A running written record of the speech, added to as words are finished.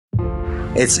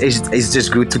it's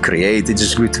just good to create. It's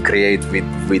just good to create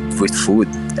with food.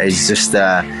 It's just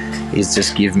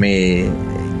gives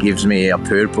me a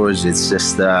purpose. It's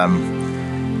just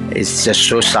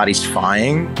so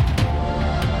satisfying.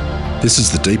 This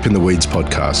is the Deep in the Weeds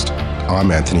podcast.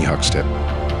 I'm Anthony Huckstep.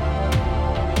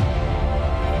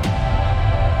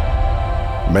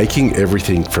 Making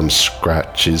everything from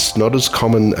scratch is not as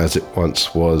common as it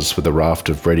once was, with a raft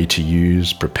of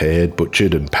ready-to-use, prepared,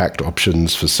 butchered and packed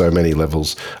options for so many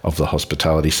levels of the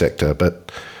hospitality sector.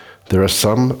 But there are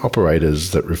some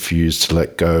operators that refuse to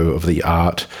let go of the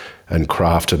art and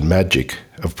craft and magic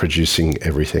of producing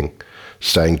everything,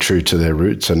 staying true to their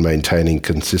roots and maintaining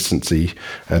consistency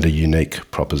and a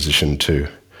unique proposition too.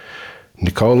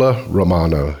 Nicola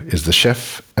Romano is the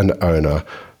chef and owner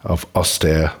of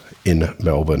Ostēr in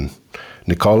Melbourne.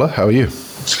 Nicola, how are you?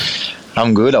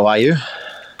 I'm good. How are you?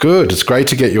 Good. It's great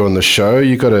to get you on the show.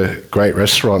 You've got a great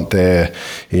restaurant there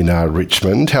in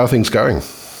Richmond. How are things going?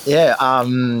 Yeah.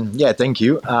 Thank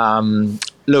you.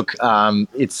 Look,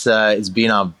 it's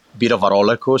been a bit of a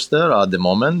roller coaster at the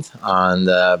moment, and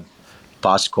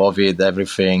past COVID,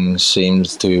 everything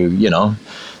seems to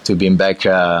be back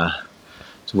to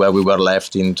where we were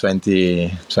left in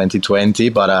 2020.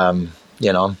 But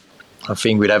I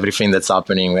think with everything that's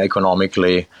happening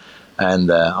economically and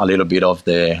a little bit of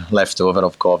the leftover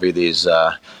of COVID is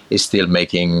still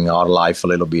making our life a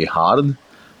little bit hard,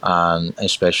 and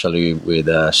especially with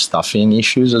staffing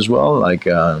issues as well.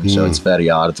 So it's very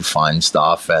hard to find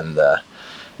staff, and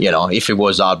if it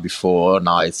was hard before,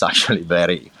 now it's actually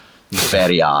very,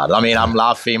 very hard. I mean, I'm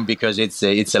laughing because it's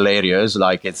hilarious.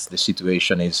 The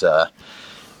situation is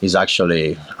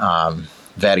actually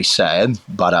very sad,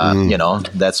 but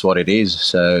that's what it is.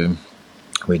 So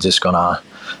we're just gonna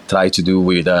try to do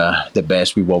with the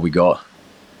best with what we got.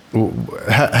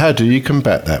 How do you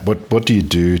combat that? What do you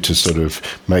do to sort of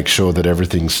make sure that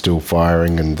everything's still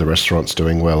firing and the restaurant's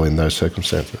doing well in those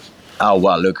circumstances? Oh,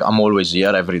 well, look, I'm always here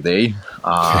every day.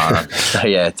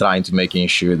 Trying to making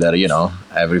sure that,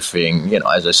 everything,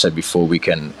 as I said before, we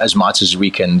can, as much as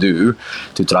we can do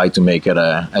to try to make it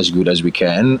as good as we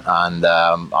can. And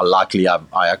luckily,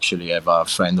 I actually have a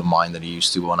friend of mine that he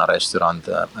used to own a restaurant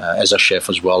as a chef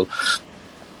as well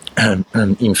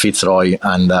in Fitzroy,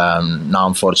 and now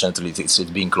unfortunately it's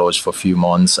been closed for a few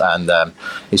months, and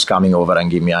he's coming over and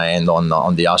give me a hand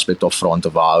on the aspect of front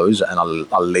of house, and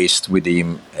I'll list with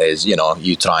him as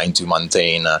you trying to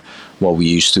maintain what we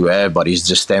used to have, but it's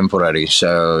just temporary,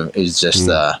 so it's just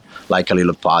like a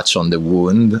little patch on the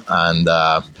wound, and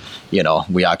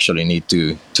we actually need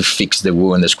to fix the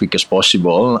wound as quick as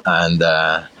possible, and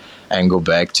go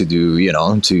back to do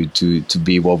to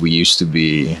be what we used to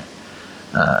be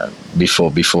before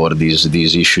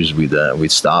these issues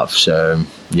with staff. So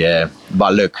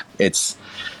but look, it's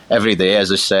every day,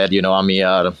 as I said, I'm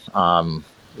here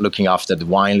looking after the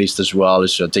wine list as well,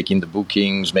 so taking the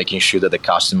bookings, making sure that the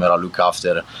customer are looked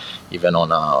after even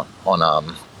on a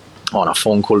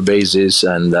phone call basis,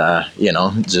 and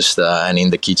and in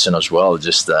the kitchen as well,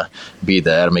 just be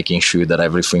there, making sure that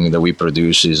everything that we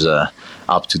produce is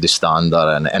up to the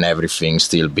standard, and everything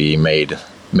still be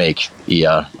make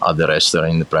here at the restaurant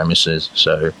in the premises.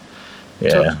 So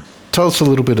tell us a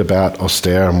little bit about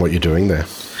Ostēr and what you're doing there.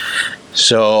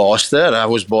 So Ostēr, I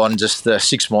was born just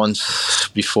 6 months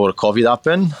before COVID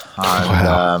happened,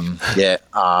 and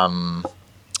wow.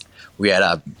 We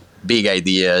had big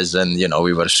ideas, and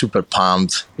we were super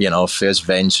pumped. First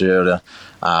venture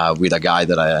with a guy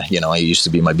that he used to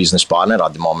be my business partner.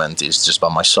 At the moment, is just by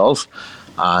myself.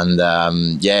 And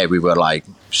we were like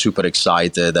super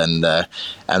excited,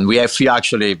 and we have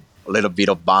actually a little bit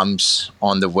of bumps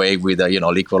on the way with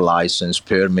liquor license,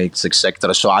 permits,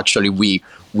 etc. So actually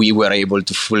we were able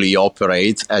to fully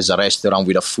operate as a restaurant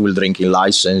with a full drinking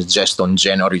license just on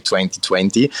January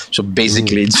 2020. So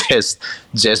basically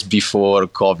just before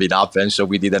COVID happened. So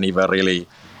we didn't even really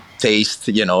taste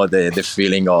the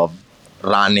feeling of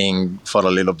running for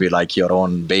a little bit like your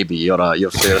own baby,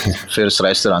 your first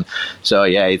restaurant. So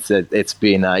it's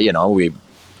been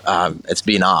it's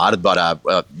been hard, but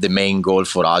the main goal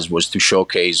for us was to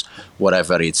showcase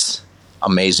whatever it's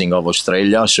amazing of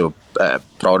Australia. So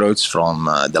products from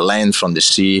the land, from the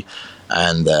sea,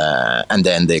 and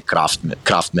then the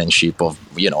craftsmanship of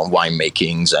wine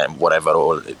makings and whatever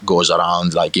all goes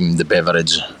around, like in the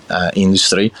beverage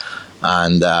industry,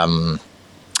 and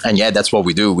that's what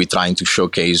we do. We're trying to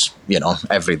showcase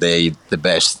every day the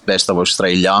best of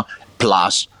Australia.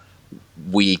 Plus,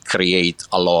 we create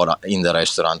a lot in the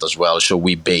restaurant as well. So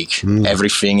we bake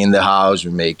everything in the house.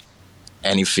 We make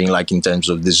anything like in terms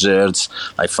of desserts,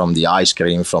 like from the ice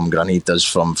cream, from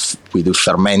granitas, we do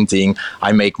fermenting.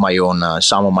 I make my own,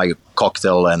 some of my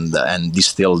cocktail and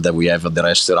distill that we have at the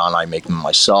restaurant. I make them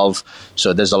myself.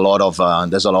 So there's a lot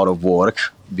of work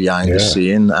behind the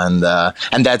scene, and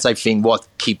that's, I think, what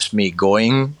keeps me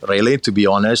going, really, to be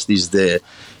honest, is the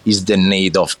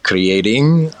need of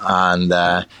creating, and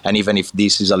even if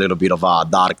this is a little bit of a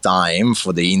dark time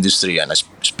for the industry, and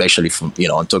especially for,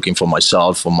 I'm talking for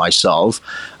myself,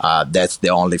 that's the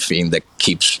only thing that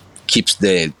keeps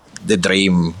the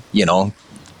dream,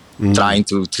 trying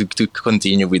to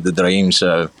continue with the dream.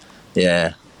 So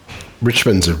yeah.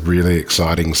 Richmond's a really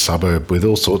exciting suburb with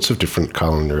all sorts of different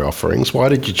culinary offerings. Why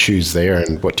did you choose there,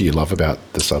 and what do you love about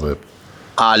the suburb?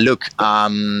 Look,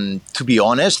 to be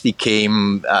honest, it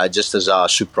came just as a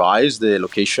surprise, the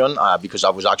location, because I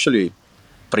was actually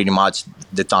pretty much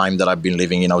the time that I've been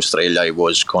living in Australia, it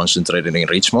was concentrated in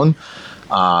Richmond.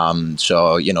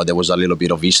 So, there was a little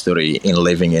bit of history in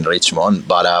living in Richmond.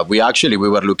 But we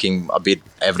were looking a bit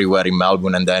everywhere in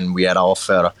Melbourne, and then we had an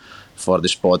offer for the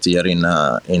spot here in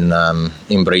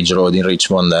Bridge Road in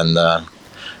Richmond, and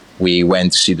we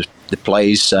went to see the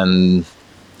place, and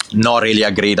not really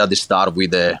agreed at the start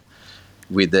with the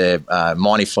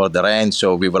money for the rent.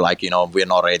 So we were like, we're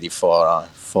not ready for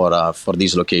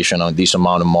this location or this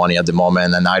amount of money at the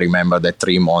moment. And I remember that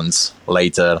 3 months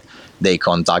later, they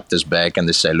contact us back and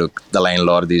they say, look, the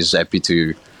landlord is happy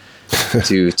to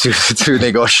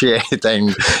negotiate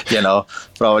and,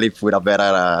 probably put a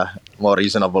better, more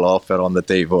reasonable offer on the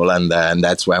table. And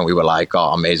that's when we were like,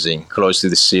 oh, amazing, close to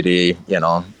the city,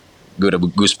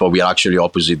 good spot. We are actually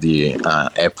opposite the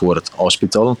airport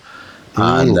hospital.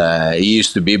 And it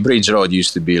used to be, Bridge Road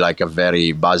used to be like a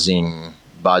very buzzing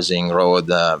road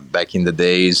back in the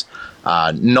days.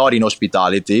 Not in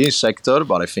hospitality sector,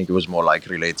 but I think it was more like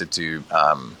related to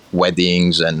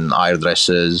weddings and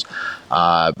hairdressers.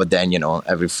 But then,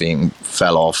 everything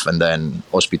fell off, and then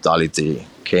hospitality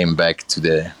came back to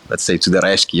the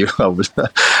rescue.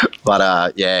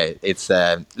 But it's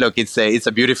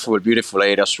a beautiful, beautiful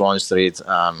area, Swan Street,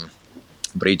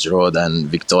 Bridge Road, and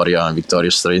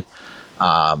Victoria Street.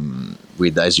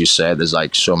 With, as you said, there's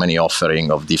like so many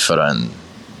offering of different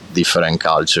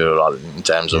culture in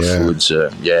terms of foods.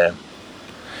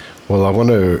 Well, I want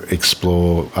to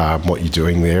explore what you're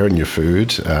doing there and your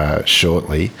food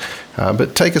shortly,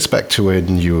 but take us back to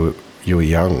when you were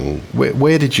young.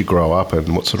 Where did you grow up,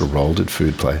 and what sort of role did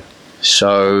food play?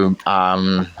 So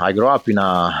I grew up in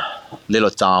a little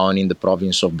town in the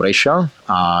province of Brescia,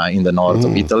 in the north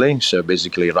of Italy. So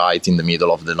basically right in the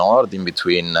middle of the north, in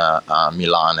between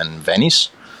Milan and Venice.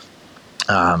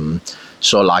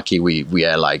 So lucky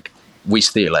we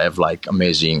still have like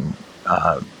amazing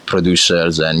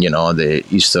producers, and the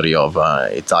history of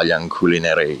Italian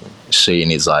culinary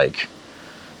scene is like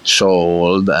so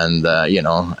old, and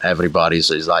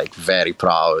everybody's is like very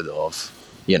proud of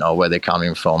where they're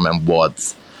coming from and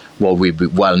what we're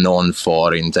well known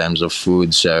for in terms of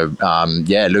food. So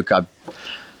look,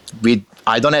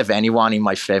 I don't have anyone in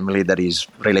my family that is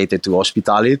related to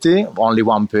hospitality. Only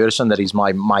one person, that is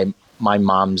my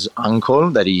mom's uncle,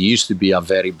 that he used to be a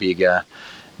very big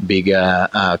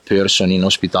person in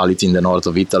hospitality in the north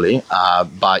of Italy.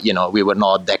 But we were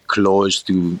not that close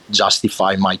to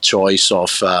justify my choice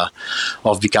of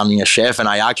becoming a chef. And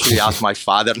I actually asked my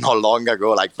father not long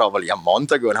ago, like probably a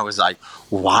month ago, and I was like,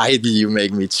 why did you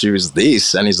make me choose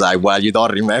this? And he's like, well, you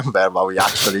don't remember, but we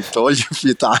actually told you a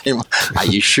few times. Are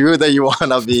you sure that you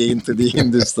want to be into the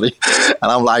industry?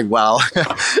 And I'm like, well,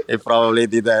 it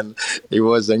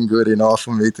wasn't good enough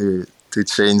for me to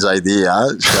change idea.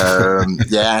 So,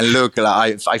 and look,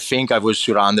 I think I was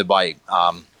surrounded by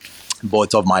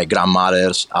both of my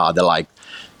grandmothers. They're like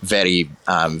very,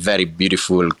 very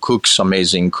beautiful cooks,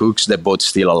 amazing cooks. They're both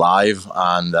still alive.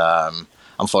 And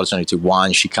unfortunately,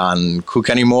 one, she can't cook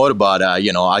anymore. But,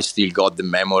 I still got the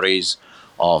memories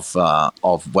of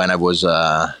when I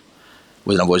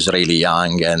was really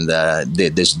young, and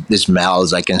the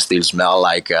smells, I can still smell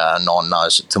like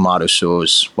Nonna's tomato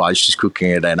sauce while she's cooking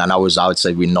it, and I was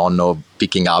outside with Nonno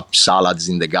picking up salads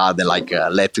in the garden, like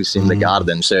lettuce in the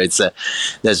garden. So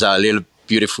there's a little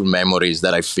beautiful memories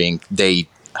that I think they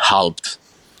helped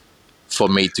for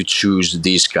me to choose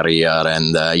this career,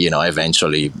 and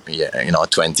eventually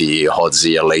 20 hot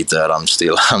years later, I'm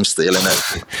still in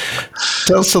it.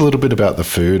 Tell us a little bit about the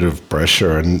food of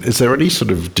Brescia, and is there any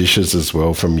sort of dishes as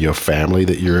well from your family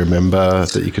that you remember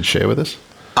that you could share with us?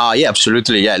 Yeah,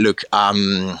 absolutely. Yeah, look,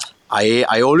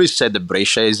 I always said that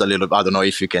Brescia is a little, I don't know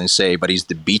if you can say, but it's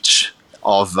the beach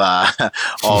of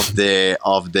the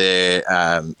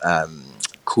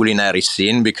culinary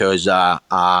scene because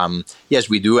yes,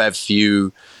 we do have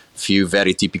few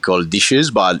very typical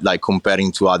dishes, but like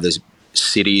comparing to other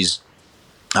cities,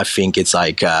 I think it's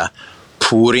like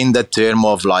poor in the term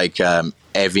of like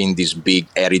having this big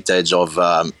heritage of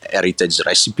heritage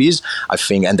recipes. I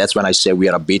think, and that's when I say we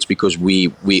are a bit, because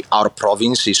we our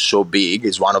province is so big.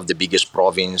 It's one of the biggest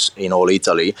province in all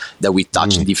Italy that we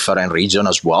touch different region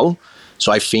as well.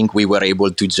 So I think we were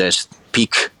able to just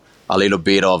pick a little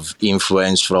bit of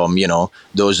influence from,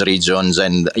 those regions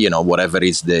and, whatever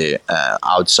is the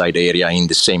outside area in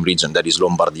the same region that is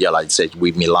Lombardia, like say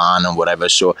with Milan and whatever.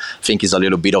 So I think it's a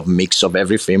little bit of mix of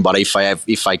everything. But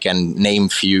if I can name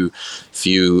few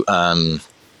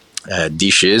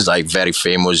dishes, like very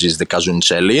famous is the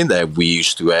casuncelli that we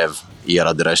used to have here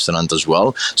at the restaurant as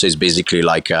well. So it's basically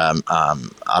like a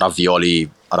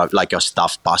ravioli, like a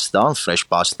stuffed pasta, fresh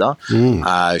pasta,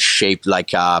 shaped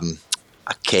like a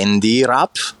candy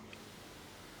wrap.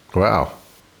 Wow.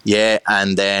 Yeah,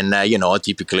 and then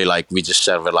typically like we just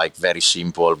serve it like very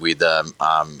simple with a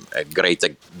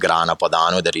grated grana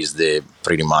padano, that is the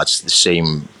pretty much the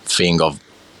same thing of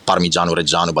Parmigiano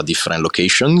Reggiano but different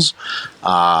locations.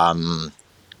 A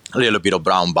little bit of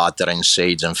brown butter and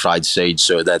sage and fried sage,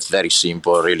 so that's very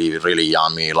simple, really really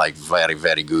yummy, like very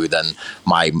very good. And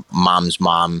my mom's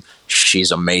mom,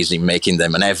 she's amazing making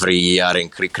them, and every year in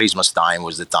Christmas time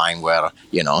was the time where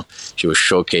she was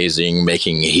showcasing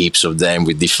making heaps of them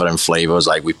with different flavors,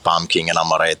 like with pumpkin and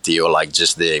amaretti, or like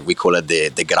just we call it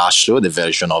the grasso, the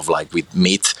version of like with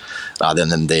meat, rather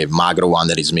than the magro one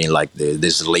that is mean like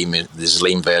the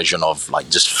slim version of like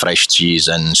just fresh cheese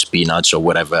and spinach or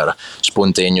whatever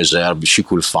spontaneous herb she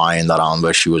could find around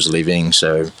where she was living.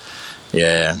 So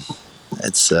yeah,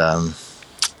 it's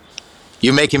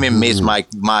you're making me miss my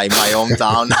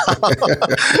hometown.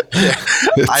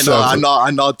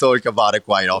 I not talk about it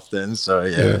quite often. So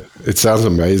yeah. It sounds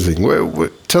amazing.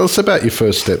 Tell us about your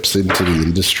first steps into the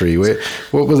industry.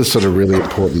 What were the sort of really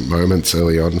important moments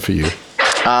early on for you?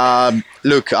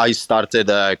 Look, I started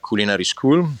culinary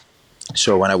school.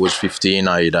 So when I was 15,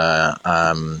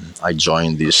 I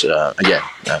joined this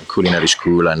culinary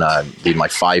school, and I did my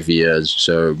 5 years.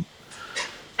 So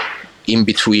in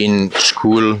between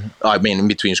school, while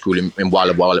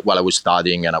I was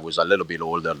studying and I was a little bit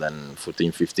older than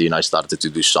 14, 15, I started to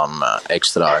do some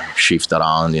extra shift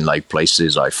around in like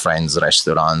places like friends'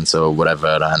 restaurants or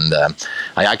whatever. And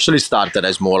I actually started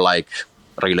as more like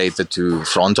related to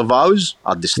front of house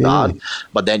at the start.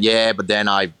 But then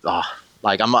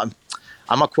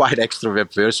I'm a quite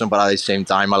extrovert person, but at the same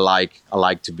time, I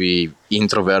like to be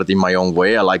introvert in my own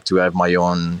way. I like to have my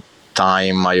own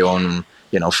time, my own,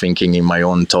 thinking in my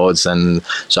own thoughts. And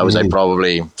so I was like,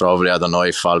 probably, I don't know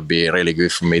if I'll be really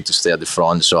good for me to stay at the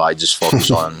front. So I just focus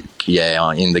on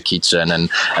in the kitchen. And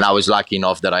I was lucky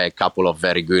enough that I had a couple of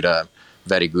very good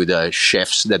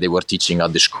chefs that they were teaching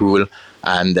at the school,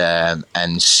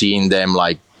 and seeing them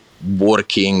like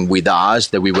working with us,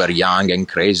 that we were young and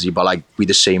crazy, but like with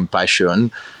the same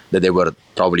passion that they were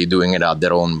probably doing it at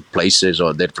their own places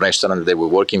or their restaurant that they were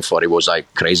working for. It was like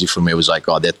crazy for me. It was like,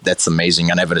 oh, that's amazing.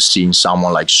 I never seen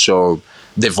someone like so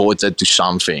devoted to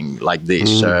something like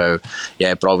this. So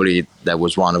yeah, probably that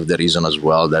was one of the reasons as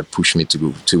well that pushed me to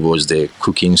go towards the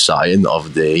cooking side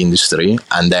of the industry.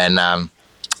 And then I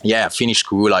finished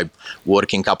school. I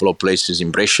worked in a couple of places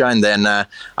in Brescia, and then I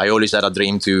always had a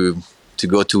dream to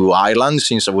go to Ireland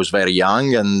since I was very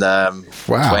young. And at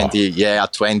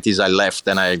 20s I left,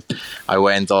 and I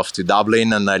went off to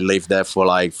Dublin, and I lived there for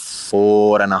like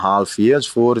 4.5 years.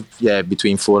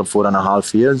 Between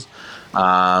 4.5 years.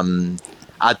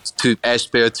 As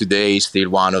per today, still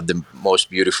one of the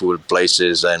most beautiful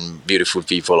places and beautiful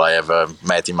people I ever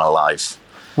met in my life.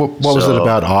 What was it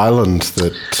about Ireland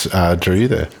that drew you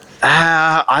there?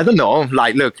 I don't know.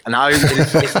 Like, look, now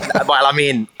well, I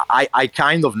mean, I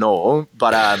kind of know,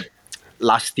 but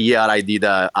last year I did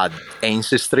a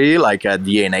ancestry, like a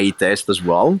DNA test as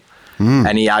well,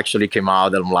 and he actually came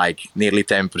out. I'm like nearly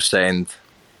 10%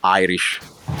 Irish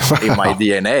in my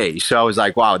DNA. So I was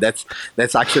like, wow, that's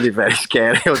actually very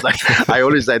scary. I was like, I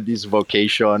always had this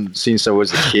vocation since I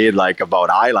was a kid, like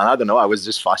about Ireland. I don't know. I was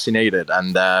just fascinated,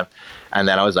 and then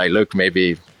I was like, look,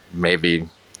 maybe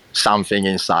something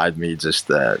inside me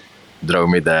just drove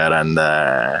me there, and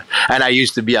I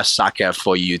used to be a sucker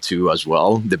for U2 as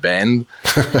well, the band.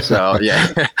 So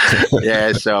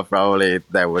so probably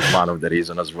that was one of the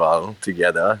reasons as well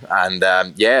together. And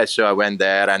so I went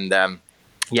there, and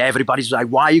everybody's like,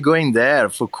 why are you going there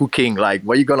for cooking? Like,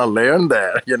 what are you gonna learn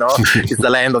there? It's the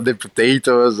land of the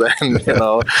potatoes and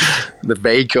the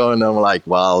bacon. I'm like,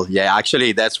 well, yeah,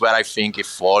 actually that's where I think it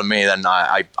followed me. And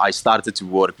I started to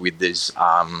work with this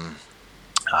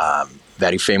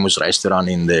very famous restaurant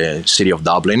in the city of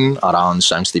Dublin around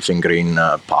St. Stephen Green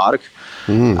Park.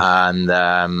 And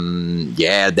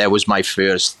that was my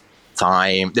first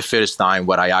time, the first time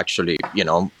where I actually,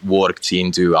 worked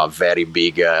into a very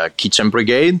big kitchen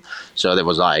brigade. So there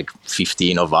was like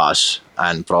 15 of us,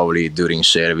 and probably during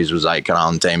service was like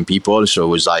around 10 people. So it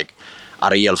was like a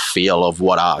real feel of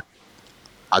what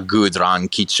a good run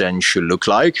kitchen should look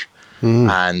like.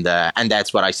 And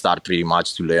that's where I started pretty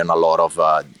much to learn a lot of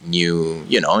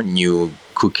new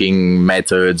cooking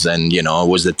methods. And it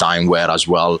was the time where as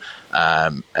well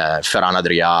Ferran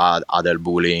Adrià, Adel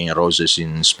Bouli, Roses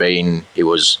in Spain, he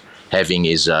was having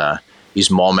his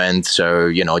moment.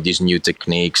 So these new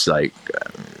techniques like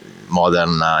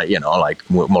modern like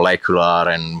molecular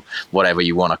and whatever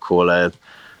you want to call it,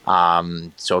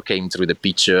 so came through the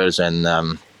pictures. And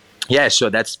so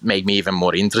that's made me even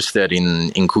more interested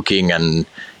in cooking. And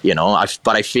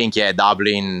but I think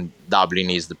Dublin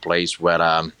is the place where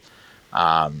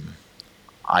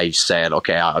I said,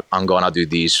 okay, I'm gonna do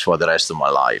this for the rest of my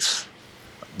life.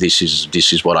 This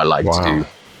is what I like to do.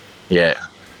 Yeah.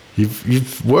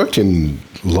 You've worked in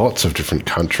lots of different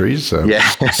countries.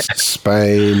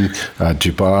 Spain,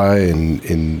 Dubai,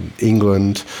 in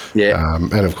England,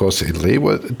 and of course Italy.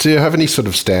 Do you have any sort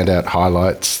of standout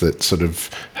highlights that sort of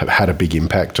have had a big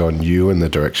impact on you and the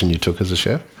direction you took as a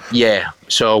chef? Yeah,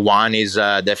 so one is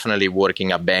definitely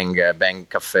working at Bang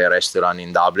Cafe restaurant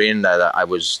in Dublin. I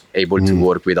was able to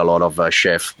work with a lot of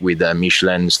chefs with a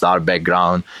Michelin star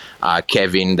background.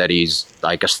 Kevin, that is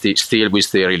like we're still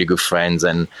really good friends,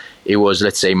 and he was,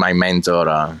 let's say, my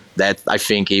mentor. That I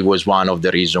think he was one of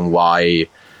the reasons why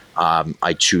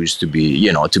I choose to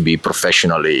be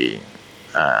professional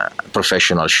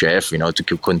chef.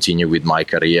 To continue with my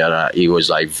career. He was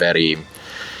like very.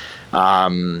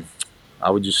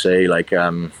 How would you say, like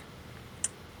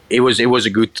it was a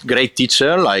great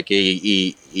teacher. Like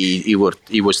he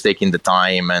was taking the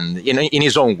time, and in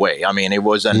his own way. I mean, it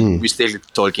wasn't. We're still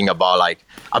talking about like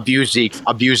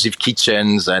abusive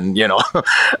kitchens, and I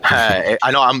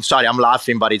know. I'm sorry, I'm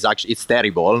laughing, but it's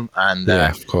terrible, and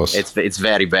of course, it's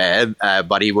very bad.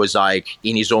 But he was like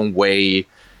in his own way.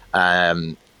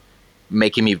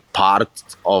 Making me part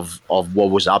of what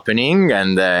was happening,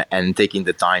 and taking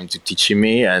the time to teach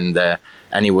me, and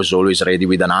he was always ready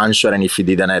with an answer, and if he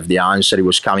didn't have the answer, he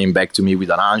was coming back to me with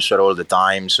an answer all the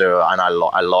time. So, and I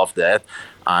love that,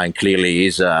 and clearly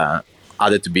he's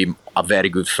added to be a very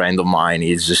good friend of mine.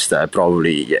 He's just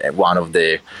probably one of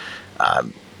the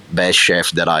best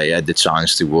chefs that I had the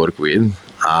chance to work with,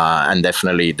 and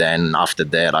definitely then after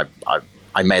that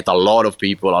I met a lot of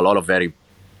people, a lot of very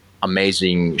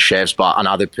amazing chefs, but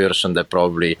another person that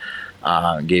probably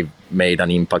made an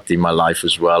impact in my life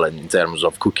as well, and in terms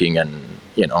of cooking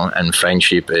and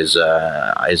friendship is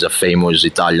a famous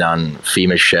Italian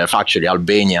female chef, actually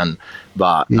Albanian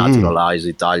but naturalized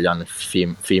Italian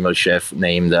female chef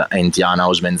named Entiana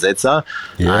Osmenzeza.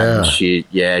 And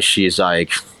she's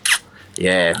like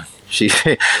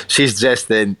she's just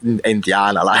an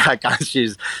Entiana. Like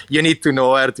you need to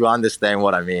know her to understand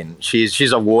what I mean.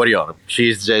 She's a warrior.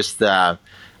 She's just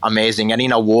amazing. And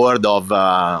in a world of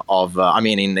I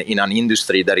mean, in an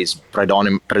industry that is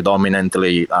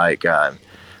predominantly like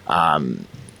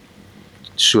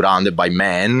surrounded by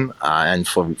men, and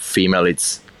for female,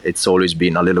 it's always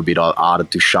been a little bit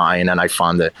hard to shine. And I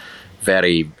found it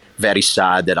very, very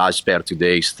sad that as per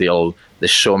today, still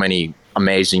there's so many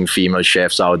amazing female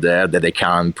chefs out there that they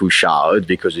can't push out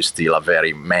because it's still a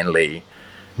very manly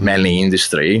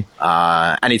industry.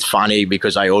 And it's funny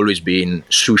because I always been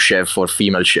sous chef for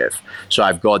female chef, so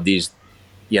I've got these,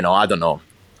 I don't know,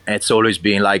 it's always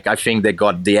been like, I think they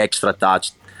got the extra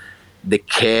touch, the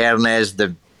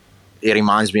careness, it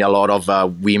reminds me a lot of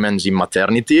women's in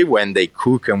maternity when they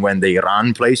cook and when they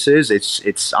run places.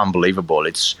 It's unbelievable.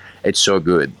 It's so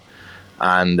good.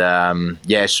 And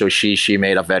so she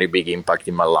made a very big impact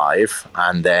in my life.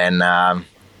 And then I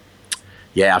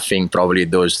think probably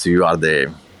those two are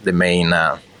the main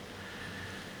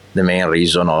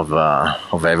reason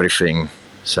of everything.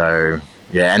 So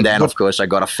and then of course I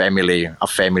got a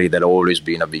family that always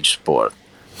been a big support.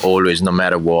 Always, no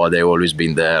matter what, they always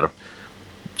been there.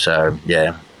 So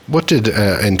What did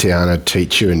Entiana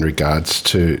teach you in regards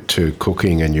to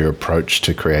cooking and your approach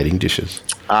to creating dishes?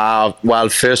 Well,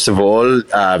 first of all,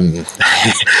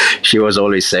 she was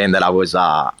always saying that I was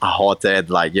a hothead,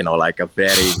 like a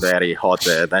very, very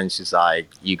hothead. And she's like,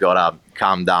 you gotta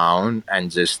calm down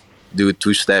and just do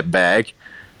 2 step back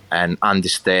and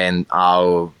understand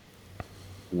how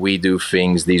we do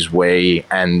things this way,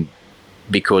 and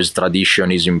because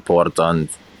tradition is important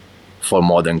for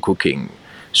modern cooking.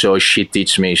 So she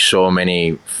teach me so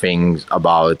many things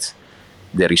about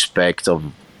the respect of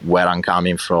where I'm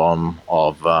coming from,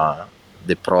 of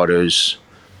the produce,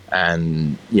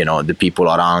 and the people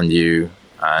around you,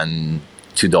 and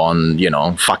to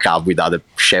don't fuck up with other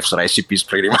chefs' recipes,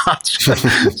 pretty much.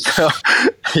 So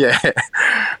yeah,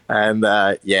 and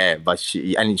but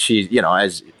she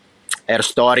as her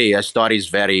story is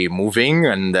very moving,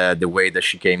 and the way that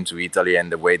she came to Italy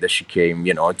and the way that she came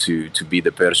to be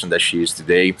the person that she is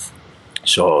today.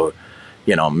 So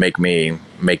make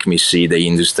me see the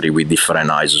industry with different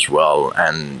eyes as well,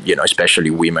 and especially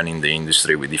women in the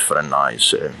industry with different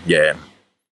eyes. Yeah.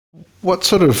 What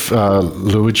sort of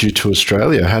lured you to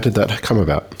Australia? How did that come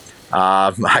about?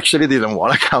 I actually didn't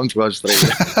want to come to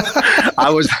Australia. I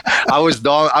was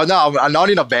done. No, not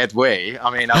in a bad way.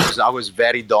 I mean, I was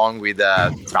very done with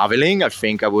traveling. I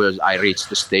think I reached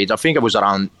the stage. I think I was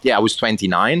around. Yeah, I was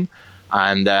 29,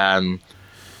 and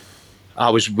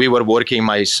we were working,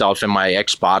 myself and my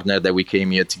ex-partner that we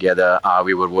came here together.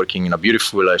 We were working in a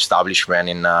beautiful establishment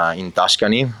in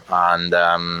Tuscany, and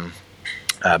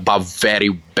but very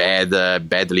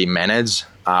badly managed.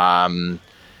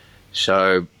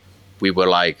 So we were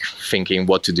like thinking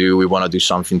what to do. We want to do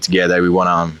something together.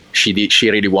 She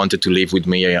really wanted to live with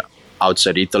me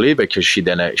outside Italy, because she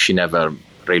never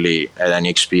really had any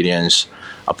experience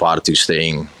apart to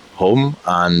staying home.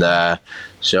 And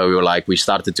so we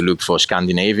started to look for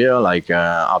Scandinavia,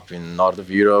 up in north of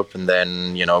Europe. And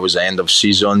then it was the end of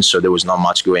season, so there was not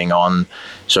much going on.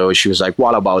 So she was like,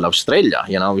 what about Australia?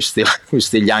 We're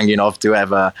still young enough to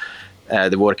have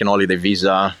the work and holiday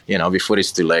visa, before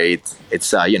it's too late.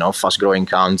 It's fast growing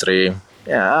country.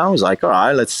 Yeah, I was like, all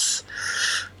right, let's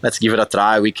give it a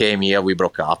try. We came here, we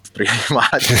broke up pretty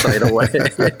much straight away.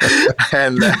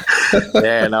 And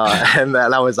and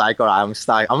I was like, all right, I'm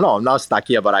stuck. I'm not stuck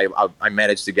here, but I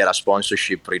managed to get a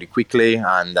sponsorship pretty quickly,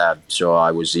 and so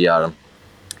I was here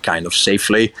kind of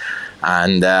safely.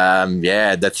 And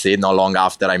that's it. Not long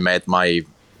after, I met my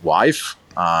wife.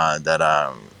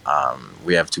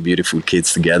 We have two beautiful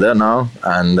kids together now,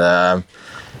 and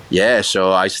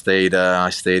so I stayed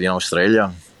in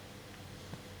Australia.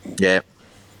 Yeah.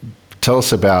 Tell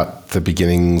us about the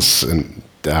beginnings and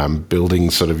building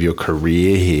sort of your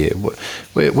career here.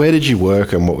 Where did you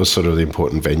work, and what was sort of the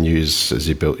important venues as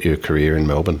you built your career in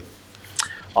Melbourne?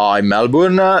 In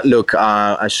Melbourne, look,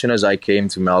 as soon as I came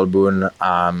to Melbourne,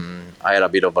 I had a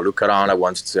bit of a look around. I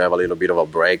wanted to have a little bit of a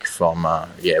break from,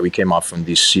 we came up from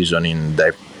this season in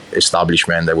the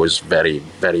establishment that was very,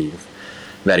 very,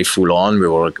 very full on. We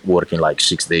were working like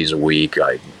 6 days a week,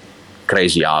 like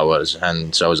crazy hours.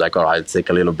 And so I was like, all right, I'll take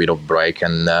a little bit of break.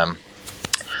 And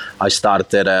I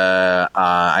started,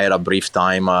 I had a brief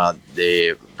time,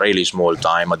 the really small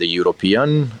time at the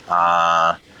European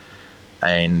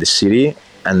in the city.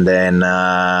 And then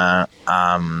I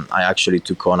actually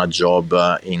took on a job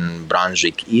in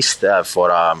Brunswick East for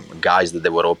guys that they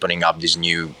were opening up this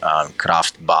new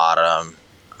craft bar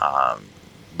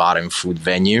and food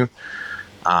venue.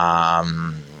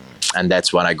 And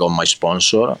that's when I got my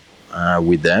sponsor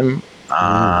with them.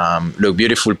 Look,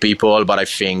 beautiful people, but I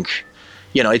think,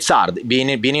 it's hard. Being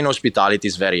in hospitality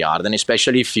is very hard, and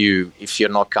especially if you're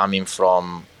not coming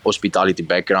from hospitality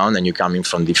background and you're coming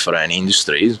from different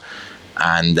industries,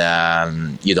 and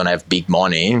you don't have big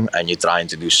money, and you're trying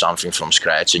to do something from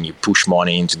scratch, and you push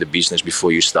money into the business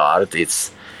before you start.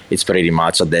 It's pretty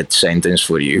much a death sentence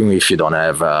for you if you don't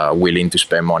have willing to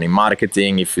spend money in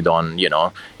marketing, if you don't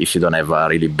have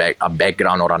a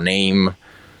background or a name.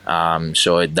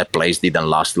 So that place didn't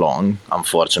last long,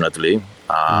 unfortunately.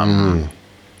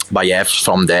 But yeah,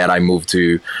 from there I moved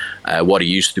to what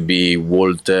used to be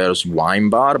Walter's Wine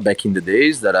Bar back in the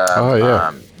days. That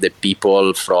the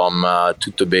people from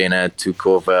Tutto Bene took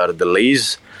over the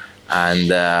lease,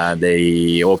 and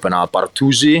they opened up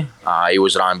Artusi. It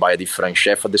was run by a different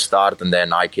chef at the start, and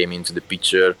then I came into the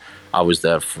picture. I was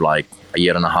there for like a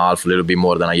year and a half, a little bit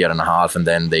more than a year and a half, and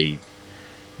then they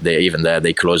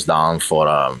closed down for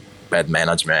bad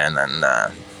management, and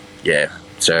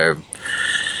so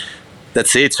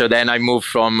that's it. So then I moved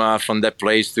from that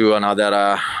place to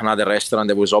another restaurant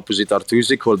that was opposite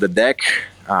Artusi called The Deck,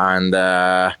 and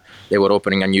they were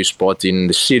opening a new spot in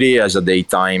the city as a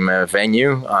daytime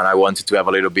venue, and I wanted to have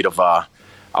a little bit of a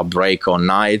break on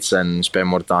nights and spend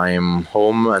more time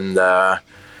home, and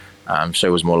so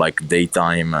it was more like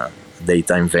daytime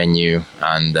venue,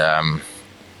 and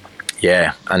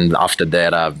and after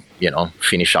that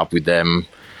finish up with them.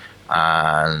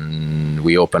 And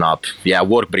we open up. I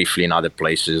worked briefly in other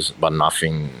places, but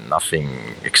nothing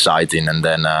exciting. And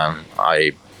then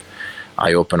I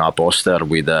open up Ostēr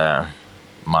with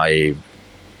my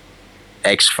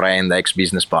ex-friend,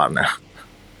 ex-business partner.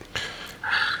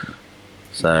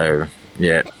 So,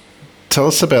 yeah. Tell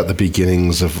us about the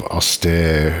beginnings of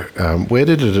Ostēr. Where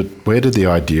did the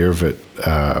idea of it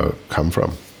come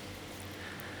from?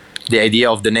 The idea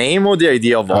of the name or the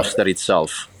idea of Ostēr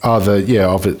itself? Of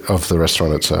the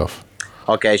restaurant itself.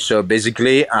 Okay, so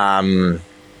basically,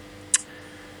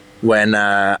 when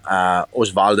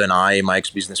Osvaldo and I, my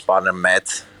ex-business partner,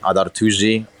 met at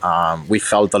Artusi, we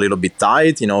felt a little bit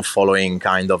tight, following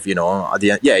kind of,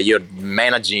 you're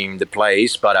managing the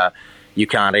place, but you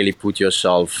can't really put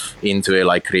yourself into it,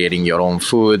 like creating your own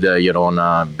food, your own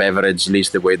beverage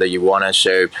list the way that you want it.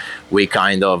 So we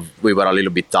were a little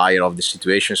bit tired of the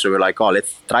situation. So we're like,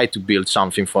 let's try to build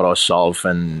something for ourselves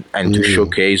and to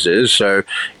showcase it. So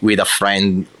with a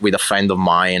friend of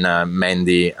mine,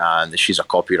 Mandy, she's a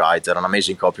copywriter, an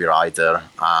amazing copywriter.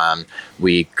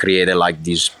 We created like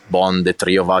this bond, the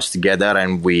three of us together,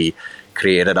 and we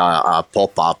created a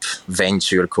pop-up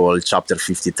venture called Chapter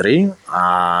 53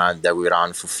 that we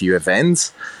ran for a few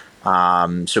events.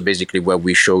 So basically, where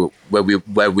we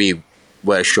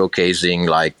were showcasing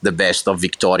like the best of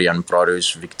Victorian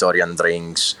produce, Victorian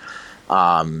drinks,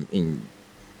 in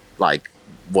like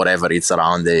whatever it's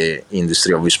around the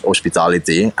industry of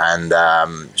hospitality, and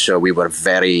so we were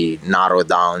very narrowed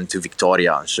down to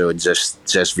Victoria, so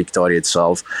just Victoria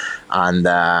itself, and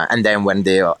then when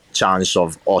the chance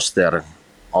of Ostēr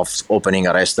of opening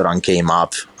a restaurant came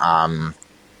up,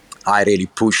 I really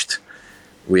pushed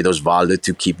with Osvaldo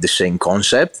to keep the same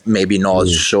concept, maybe not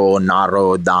so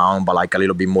narrowed down, but like a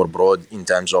little bit more broad in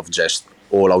terms of just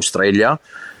all Australia,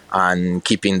 and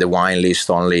keeping the wine list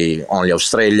only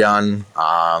Australian,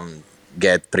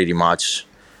 get pretty much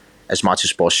as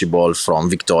possible from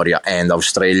Victoria and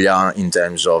Australia in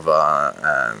terms of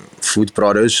food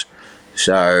produce.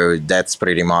 So that's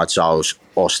pretty much how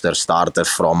Ostēr started,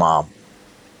 from a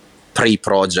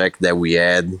pre-project that we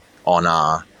had on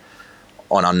a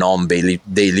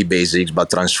non-daily basis, but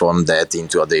transformed that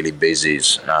into a daily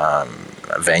basis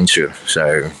venture.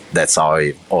 So that's how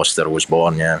Ostēr was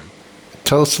born, yeah.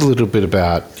 Tell us a little bit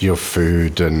about your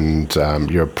food and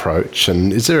your approach.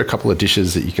 And is there a couple of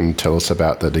dishes that you can tell us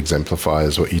about that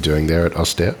exemplifies what you're doing there at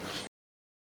Ostēr?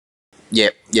 Yeah.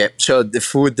 So the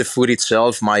food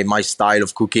itself, my style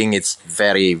of cooking, it's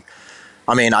very.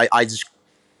 I mean, I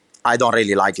don't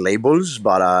really like labels,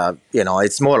 but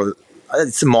it's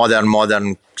a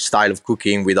modern style of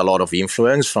cooking with a lot of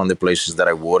influence from the places that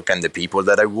I work and the people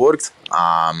that I worked.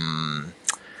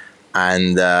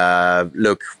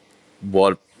 Look,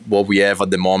 what we have at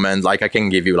the moment, like I can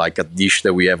give you like a dish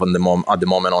that we have at the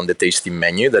moment on the tasting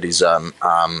menu that is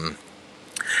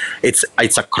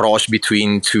it's a cross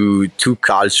between two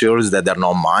cultures that are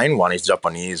not mine. One is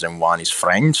Japanese and one is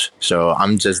French. So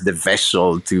I'm just the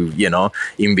vessel to,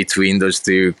 in between those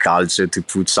two cultures to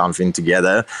put something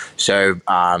together. So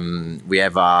we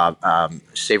have a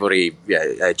savory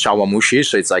chawamushi.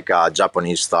 So it's like a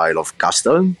Japanese style of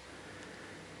custard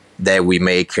that we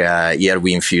make here.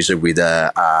 We infuse it with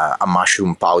a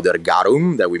mushroom powder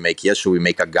garum that we make here. So we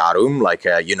make a garum, like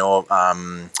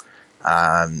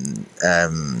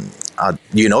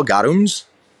garums?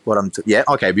 Yeah,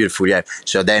 okay, beautiful. Yeah.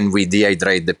 So then we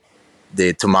dehydrate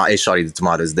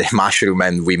the mushroom,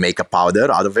 and we make a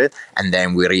powder out of it, and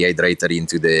then we rehydrate it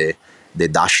into the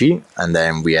dashi, and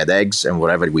then we add eggs and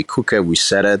whatever. We cook it, we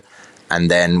set it. And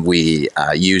then we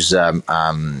use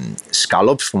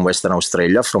scallops from Western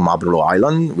Australia, from Abrolo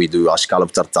Island. We do a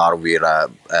scallop tartare with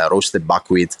roasted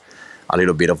buckwheat, a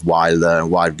little bit of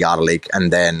wild garlic,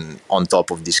 and then on top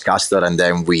of this custard. And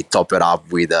then we top it up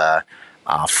with a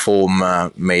foam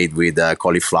made with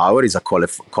cauliflower. It's a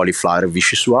cauliflower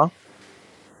vichyssoise.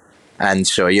 And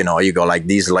so, you go like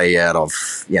this layer of,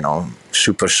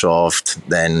 super soft.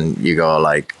 Then you go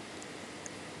like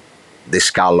the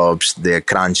scallops, the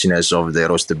crunchiness of the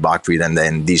roasted buckwheat, and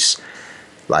then this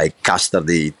like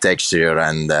custardy texture.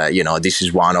 And this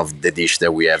is one of the dish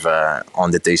that we have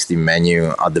on the tasting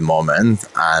menu at the moment.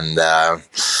 And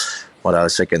what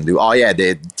else I can do? Oh yeah,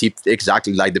 the tip,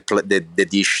 exactly like the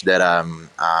dish that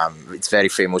it's very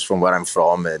famous from where I'm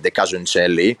from, the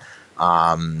casoncelli.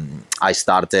 I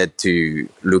started to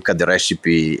look at the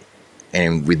recipe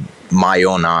and with my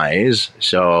own eyes.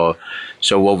 So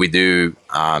what we do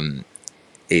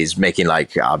is making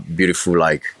like a beautiful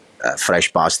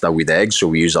fresh pasta with eggs. So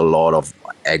we use a lot of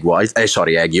egg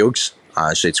yolks.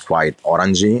 So it's quite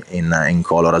orangey in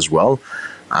color as well.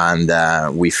 And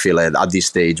we fill it, at this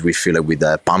stage, we fill it with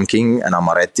pumpkin and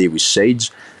amaretti with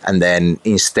sage. And then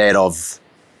instead of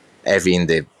having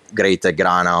the grated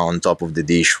grana on top of the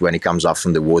dish when it comes up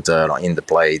from the water in the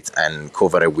plate, and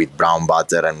cover it with brown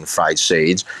butter and fried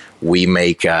sage. We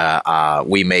make a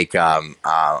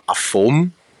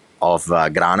foam of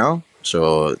grana,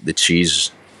 so the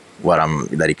cheese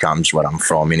that it comes where I'm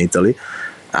from in Italy,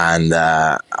 and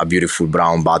a beautiful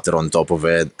brown butter on top of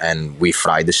it, and we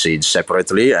fry the seeds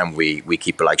separately, and we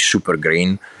keep it like super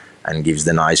green, and gives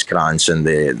the nice crunch and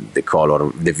the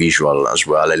color, the visual as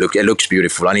well. It looks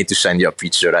beautiful. I need to send you a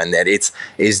picture, and then it's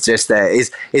just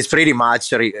it's pretty much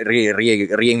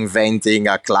reinventing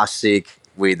a classic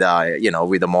with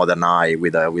with a modern eye,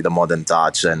 with a modern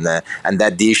touch, and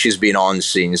that dish has been on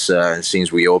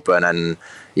since we opened, and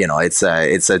it's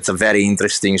a very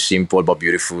interesting, simple but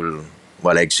beautiful,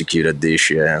 well executed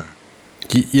dish. Yeah.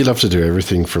 You love to do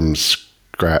everything from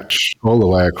scratch all the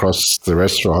way across the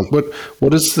restaurant.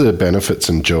 What is the benefits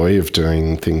and joy of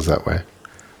doing things that way?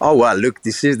 Oh well, look,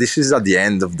 this is at the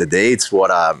end of the day, it's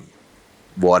what I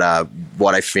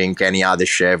think any other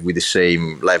chef with the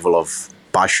same level of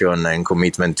passion and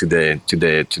commitment to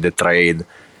the trade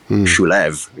should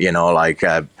have.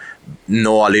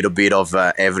 Know a little bit of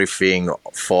everything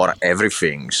for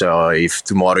everything. So if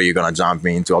tomorrow you're gonna jump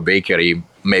me into a bakery,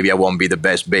 maybe I won't be the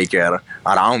best baker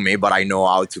around me, but I know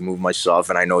how to move myself,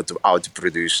 and I know how to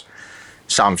produce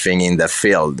something in the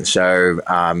field. So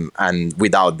and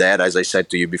without that, as I said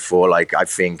to you before, I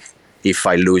think if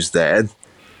I lose that,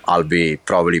 I'll be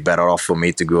probably better off for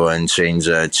me to go and change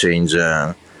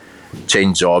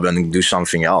job and do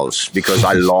something else, because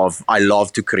I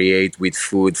love to create with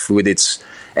food. It's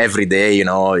every day,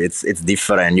 it's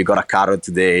different. You got a carrot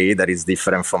today that is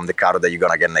different from the carrot that you're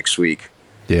gonna get next week.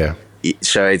 Yeah.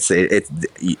 So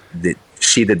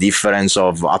see the difference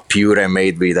of a puree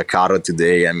made with a carrot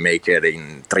today and make it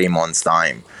in 3 months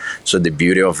time. So the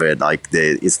beauty of it,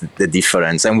 is the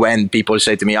difference. And when people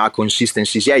say to me,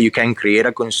 consistencies, yeah, you can create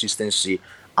a consistency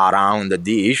around the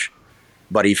dish,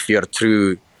 but if you're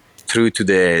true to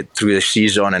the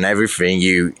season and everything,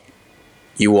 you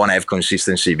won't have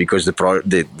consistency, because the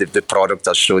products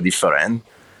are so different.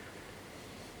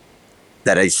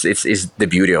 That it's the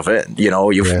beauty of it.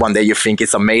 One day you think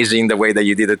it's amazing the way that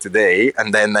you did it today,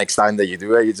 and then next time that you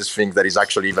do it, you just think that it's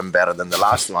actually even better than the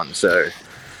last one. So,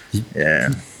 yeah.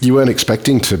 You weren't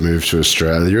expecting to move to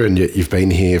Australia, and yet you've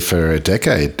been here for a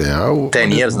decade now.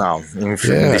 10 years now, in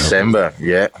December.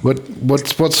 Yeah.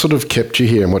 What sort of kept you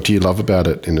here, and what do you love about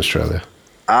it in Australia?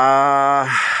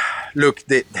 Look,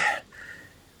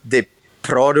 the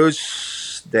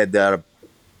produce that are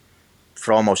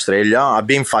from Australia, I've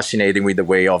been fascinated with the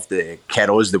way of the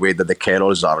kettles, the way that the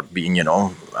kettles are being,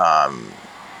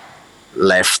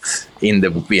 left in the,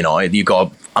 you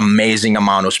got amazing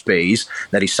amount of space.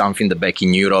 That is something that back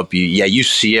in Europe, you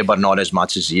see it, but not as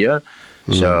much as here.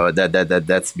 So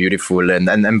that's beautiful.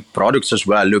 And products as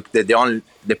well. Look,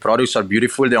 the products are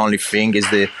beautiful. The only thing is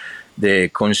the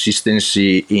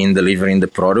consistency in delivering the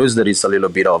produce. That is a little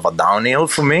bit of a downhill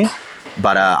for me.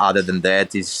 But other than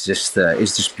that, it's just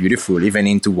beautiful. Even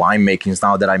into winemakings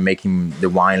now that I'm making the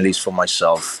wine list for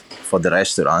myself for the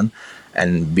restaurant,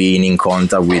 and being in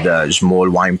contact with a small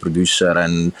wine producer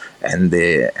and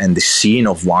the scene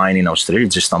of wine in Australia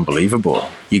is just unbelievable.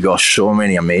 You got so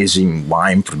many amazing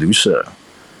wine producers.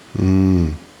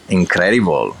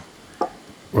 Incredible.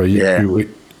 Well,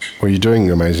 you're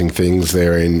doing amazing things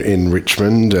there in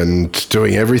Richmond, and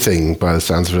doing everything by the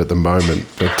sounds of it at the moment.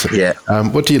 But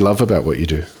what do you love about what you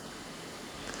do?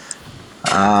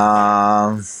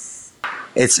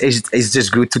 It's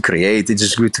just good to create. It's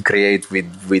just good to create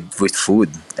with food.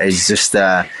 It's just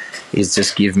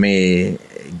gives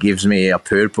me a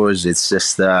purpose. It's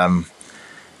just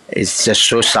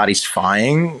so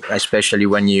satisfying, especially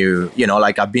when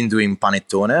I've been doing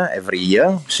panettone every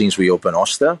year since we opened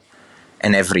Ostēr.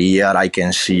 And every year I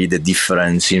can see the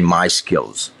difference in my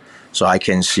skills. So I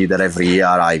can see that every year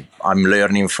I'm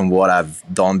learning from what I've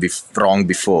done wrong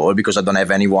before, because I don't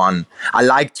have anyone. I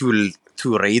like to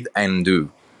read and do,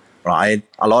 right?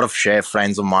 A lot of chef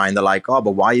friends of mine, they're like, oh,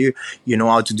 but why you know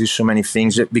how to do so many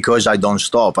things? Because I don't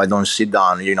stop. I don't sit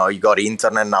down. You got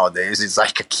internet nowadays. It's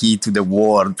like a key to the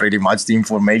world, pretty much, the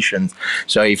information.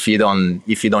 So if you don't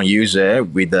use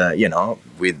it with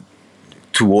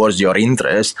towards your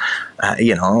interest,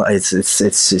 it's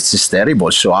just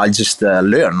terrible. So I just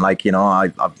learn,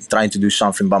 I'm trying to do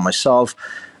something by myself.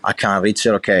 I can't reach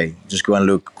it. Okay, just go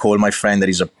and call my friend that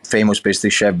is a famous pastry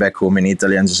chef back home in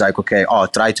Italy, and just like, okay,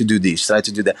 try to do this, try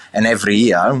to do that. And every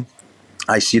year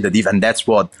I see the difference,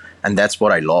 and that's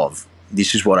what I love.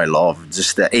 This is what I love.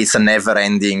 Just it's a never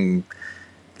ending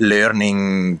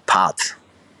learning path.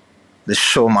 there's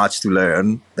so much to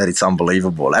learn that it's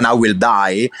unbelievable. And I will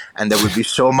die, and there will be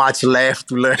so much left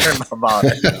to learn about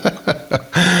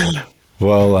it.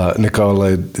 Well,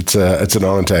 Nicola, it's an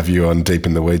honour to have you on Deep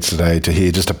in the Weeds today to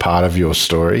hear just a part of your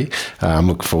story. I'm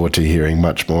looking forward to hearing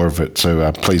much more of it.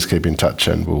 So please keep in touch,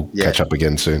 and we'll catch up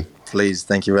again soon. Please,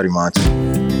 thank you very much.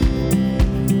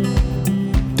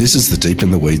 This is the Deep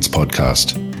in the Weeds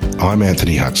podcast. I'm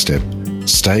Anthony Huckstep.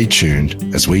 Stay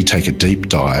tuned as we take a deep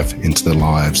dive into the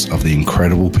lives of the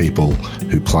incredible people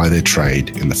who ply their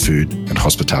trade in the food and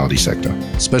hospitality sector.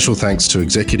 Special thanks to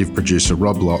executive producer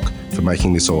Rob Locke for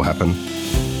making this all happen.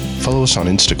 Follow us on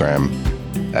Instagram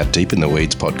at Deep in the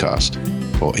Weeds Podcast,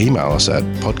 or email us at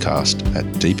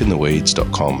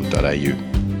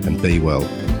podcast@deepintheweeds.com.au. And be well.